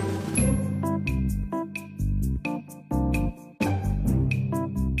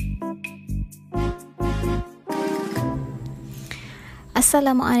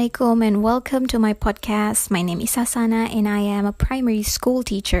Assalamualaikum and welcome to my podcast. My name is Hasana and I am a primary school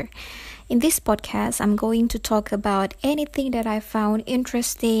teacher. In this podcast, I'm going to talk about anything that I found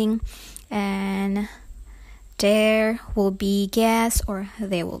interesting, and there will be guests or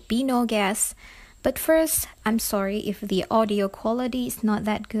there will be no guests. But first, I'm sorry if the audio quality is not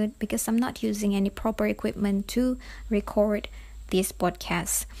that good because I'm not using any proper equipment to record this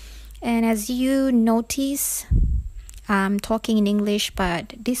podcast. And as you notice, I'm talking in English,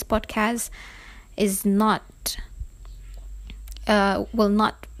 but this podcast is not will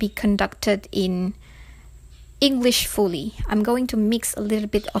not be conducted in English fully. I'm going to mix a little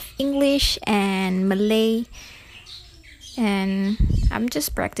bit of English and Malay, and I'm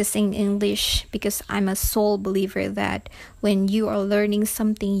just practicing English because I'm a sole believer that when you are learning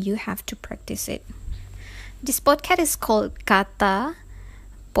something, you have to practice it. This podcast is called Kata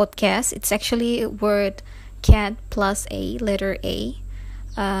Podcast. It's actually a word cat plus a letter A.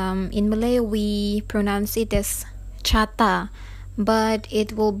 In Malay, we pronounce it as chata, but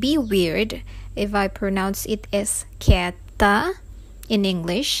it will be weird if I pronounce it as kata in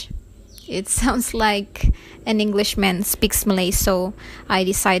English. It sounds like an Englishman speaks Malay, so I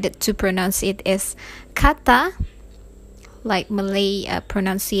decided to pronounce it as kata, like Malay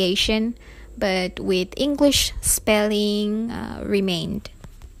pronunciation, but with English spelling remained.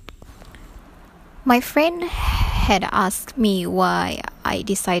 My friend had asked me why I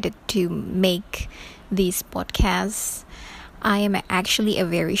decided to make this podcast. I am actually a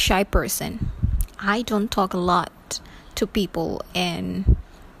very shy person. I don't talk a lot to people, and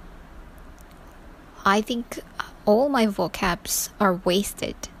I think all my vocabs are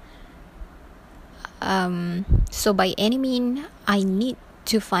wasted. So by any means, I need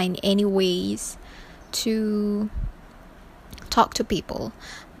to find any ways to talk to people.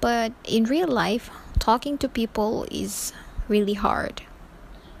 But in real life, talking to people is really hard,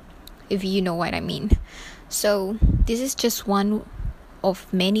 if you know what I mean. So this is just one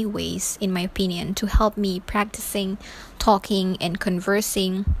of many ways, in my opinion, to help me practicing talking and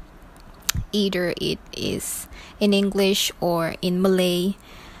conversing. Either it is in English or in Malay.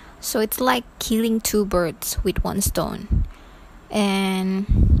 So it's like killing two birds with one stone.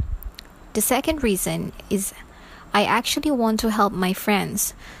 And the second reason is I actually want to help my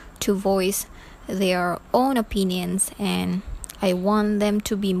friends to voice their own opinions, and I want them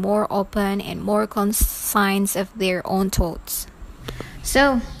to be more open and more conscious of their own thoughts.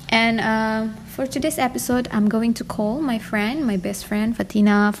 So, and for today's episode, I'm going to call my best friend,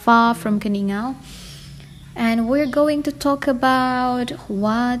 Fatina Fa from Keningau. And we're going to talk about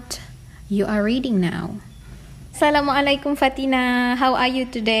what you are reading now. Assalamualaikum Fatina, how are you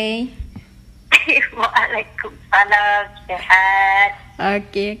today? Waalaikumsalam, sehat.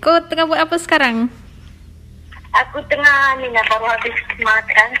 Okay, kau tengah buat apa sekarang? Aku tengah baru habis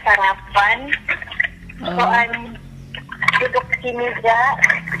makan sarapan. Soal duduk sini je.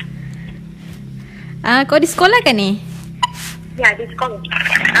 Kau di sekolah kan ni? Ya, di sekolah.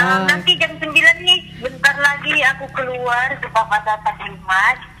 Nanti jam 9 ni, bentar lagi aku keluar sebab ada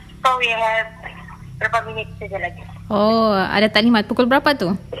taklimat. So we have berapa minit saja lagi. Oh, ada taklimat. Pukul berapa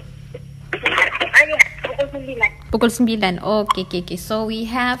tu? Pukul 9. Okay. So we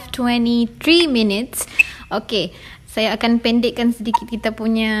have 23 minutes. Okay, saya akan pendekkan sedikit kita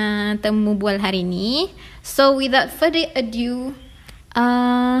punya temu bual hari ni. So without further ado,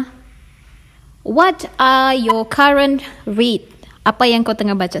 what are your current read? Apa yang kau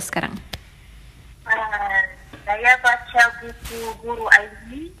tengah baca sekarang? Saya baca buku Guru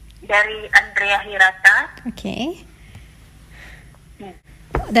ID dari Andrea Hirata. Okay.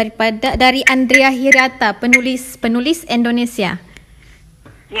 Dari Andrea Hirata, penulis Indonesia.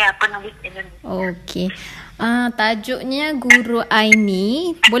 Ya, penulis Indonesia. Okey. Tajuknya Guru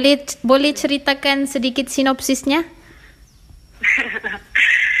Aini. Boleh ceritakan sedikit sinopsisnya?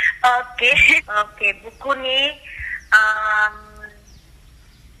 Okey. Buku ni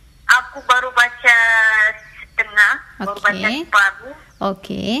aku baru baca setengah, baru baca separuh.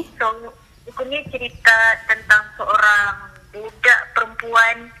 Okey. So, buku ni cerita tentang seorang budak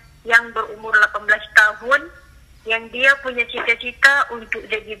perempuan yang berumur 18 tahun yang dia punya cita-cita untuk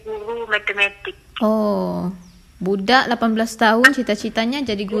jadi guru matematik. Oh, budak 18 tahun cita-citanya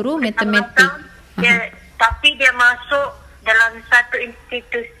jadi guru matematik. Tapi dia masuk dalam satu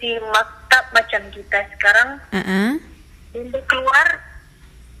institusi maktab macam kita sekarang. Dan dia keluar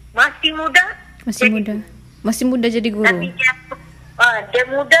masih muda. Masih muda jadi guru. Tapi dia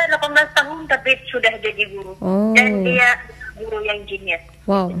muda 18 tahun tapi sudah jadi guru. Oh. Dan dia guru yang genius.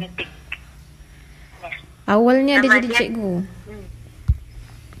 Wow. Awalnya dia jadi cikgu.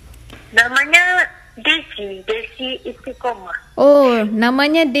 Namanya Desi Istiqomah. Oh,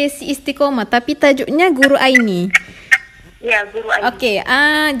 namanya Desi Istiqomah tapi tajuknya Guru Aini. Ya, Guru Aini. Okey,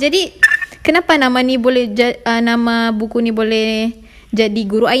 jadi kenapa nama nama buku ni boleh jadi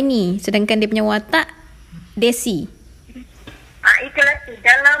Guru Aini sedangkan dia punya watak Desi? Itulah tu.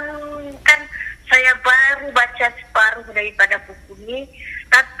 Dalam kan saya baru baca separuh daripada buku ni,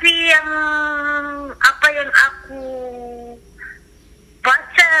 tapi apa yang aku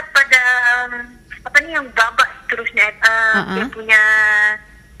baca pada yang babak seterusnya, dia punya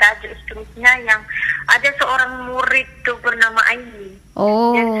tajuk seterusnya yang ada seorang murid tu bernama Aini.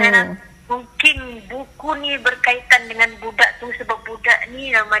 Dan saya mungkin buku ni berkaitan dengan budak tu sebab budak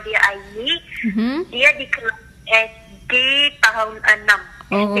ni nama dia Aini. Dia di kelas SD tahun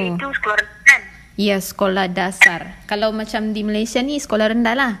 6. SD itu sekolah rendah. Ya, sekolah dasar. Kalau macam di Malaysia ni sekolah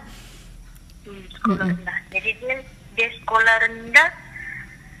rendah lah. Sekolah rendah. Jadi dia sekolah rendah.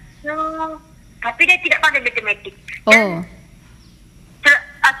 Tapi dia tidak pandai matematik. Dan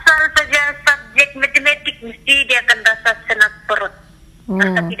asal saja subjek matematik mesti dia akan rasa senang perut.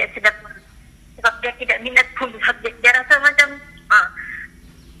 Rasa tidak sedap perut. Sebab dia tidak minat pun subjek. Dia rasa macam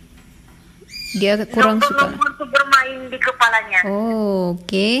dia kurang suka. Nombor tu bermain di kepalanya.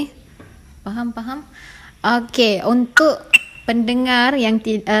 Okey. Faham. Okey, untuk pendengar yang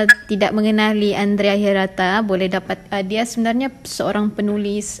tidak mengenali Andrea Hirata, boleh dapat dia sebenarnya seorang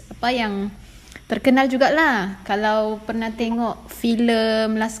penulis yang terkenal jugalah. Kalau pernah tengok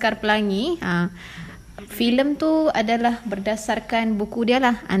filem Laskar Pelangi, filem tu adalah berdasarkan buku dia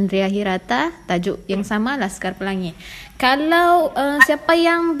lah, Andrea Hirata, tajuk yang sama, Laskar Pelangi. Kalau siapa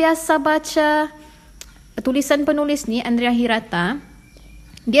yang biasa baca tulisan penulis ni, Andrea Hirata,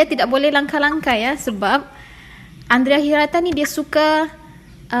 dia tidak boleh langkah-langkah ya, sebab Andrea Hirata ni dia suka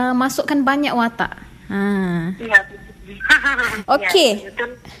masukkan banyak watak. Ya. Okey.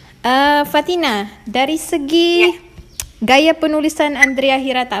 Fatina, dari segi gaya penulisan Andrea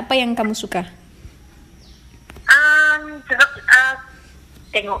Hirata, apa yang kamu suka?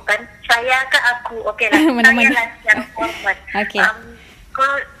 Tengok kan, saya ke aku, okey lah. Mana-mana. Saya lah secara format. Okey.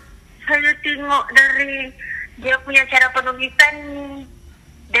 Kalau saya tengok dari dia punya cara penulisan,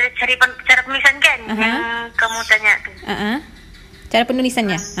 dia cara penulisan kan, yang kamu tanya tu. Cara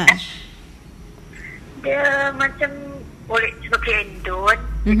penulisannya? Dia macam boleh seperti endon.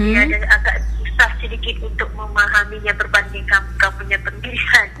 Jadi ada agak susah sedikit untuk memahaminya berbanding kamu punya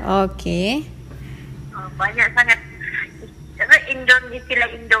penulisan. Okey. Banyak sangat Indon, istilah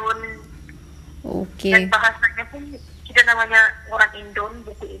Indon. Okey. Dan bahasanya pun kita namanya orang Indon,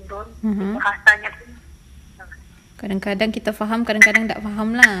 buku Indon. Bahasanya pun kadang-kadang kita faham, kadang-kadang tak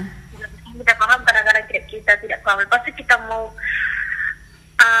faham lah. Kita faham, kadang-kadang kita tidak faham. Lepas tu kita mau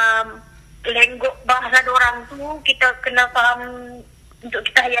lenggok bahasa dorang tu, kita kena faham untuk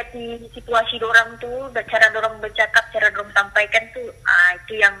kita hayati situasi dorang tu, cara dorang bercakap, cara dorang sampaikan tu,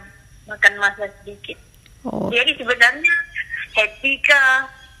 itu yang makan masa sedikit. Jadi sebenarnya happy kah?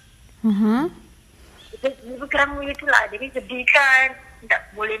 Itu kerana itulah. Jadi sedih kan, tak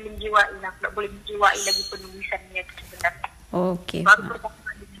boleh menjiwai lagi penulisannya itu sebenarnya. Okey.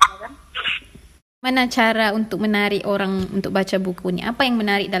 Mana cara untuk menarik orang untuk baca buku ni? Apa yang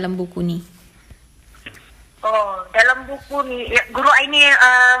menarik dalam buku ni? Dalam buku ni, Guru Aini,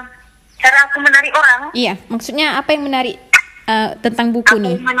 cara aku menarik orang. Iya, maksudnya apa yang menarik tentang buku ni?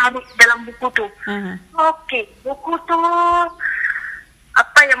 Apa yang menarik dalam buku tu? Okey, buku tu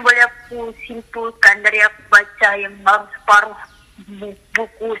apa yang boleh aku simpulkan dari aku baca yang baru separuh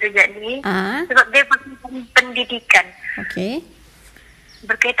buku saja ni, sebab dia berkaitan pendidikan. Okey.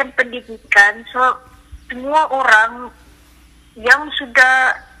 Berkaitan pendidikan, so semua orang yang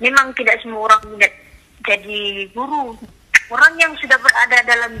sudah, memang tidak semua orang minat jadi guru. Orang yang sudah berada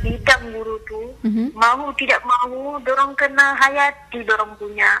dalam bidang guru tu, mahu tidak mahu, dorang kena hayati dorang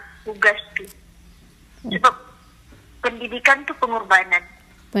punya tugas tu. Sebab pendidikan tu pengorbanan.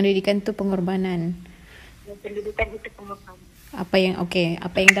 Pendidikan tu pengorbanan. Pendidikan itu pengorbanan.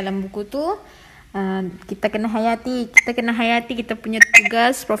 Apa yang dalam buku tu, kita kena hayati kita punya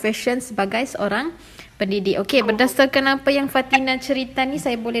tugas, profession sebagai seorang pendidik. Okey, berdasarkan apa yang Fatina cerita ni,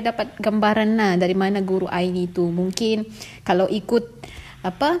 saya boleh dapat gambaran lah dari mana Guru Aini tu. Mungkin kalau ikut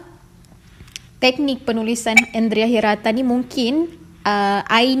teknik penulisan Andrea Hirata ni, mungkin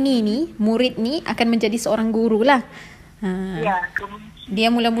Aini ni, murid ni akan menjadi seorang guru lah. Dia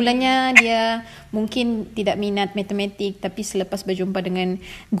mula-mulanya dia mungkin tidak minat matematik, tapi selepas berjumpa dengan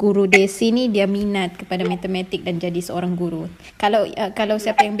Guru Desi ni, dia minat kepada matematik dan jadi seorang guru. Kalau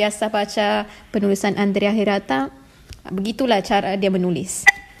siapa yang biasa baca penulisan Andrea Hirata, begitulah cara dia menulis.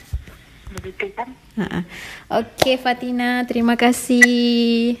 begitu kan. Okey Fatina, terima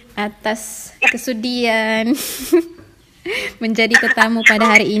kasih atas kesudian menjadi tetamu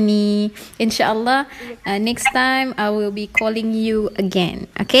pada hari ini. InsyaAllah next time I will be calling you again.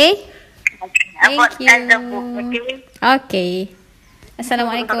 Okay? Thank you. Okay.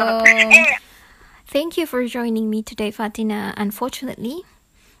 Assalamualaikum. Thank you for joining me today, Fatina. Unfortunately,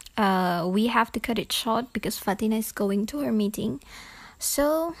 we have to cut it short because Fatina is going to her meeting.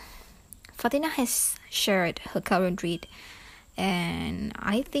 So, Fatina has shared her current read, and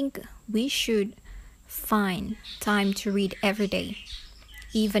I think we should find time to read every day,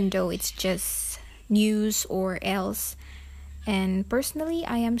 even though it's just news or else. And personally,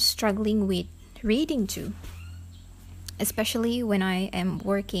 I am struggling with reading too, especially when I am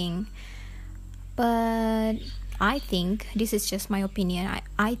working. But I think, this is just my opinion,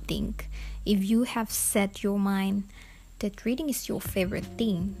 I think if you have set your mind that reading is your favorite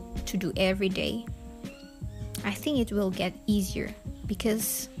thing to do every day, I think it will get easier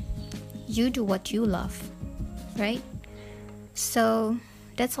because you do what you love, right? So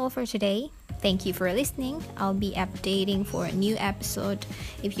that's all for today. Thank you for listening. I'll be updating for a new episode.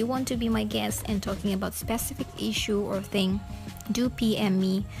 If you want to be my guest and talking about specific issue or thing, do PM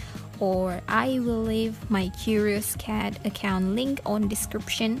me, or I will leave my Curious Cat account link on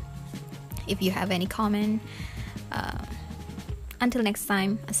description if you have any comment. Until next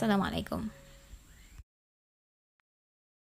time, Assalamualaikum.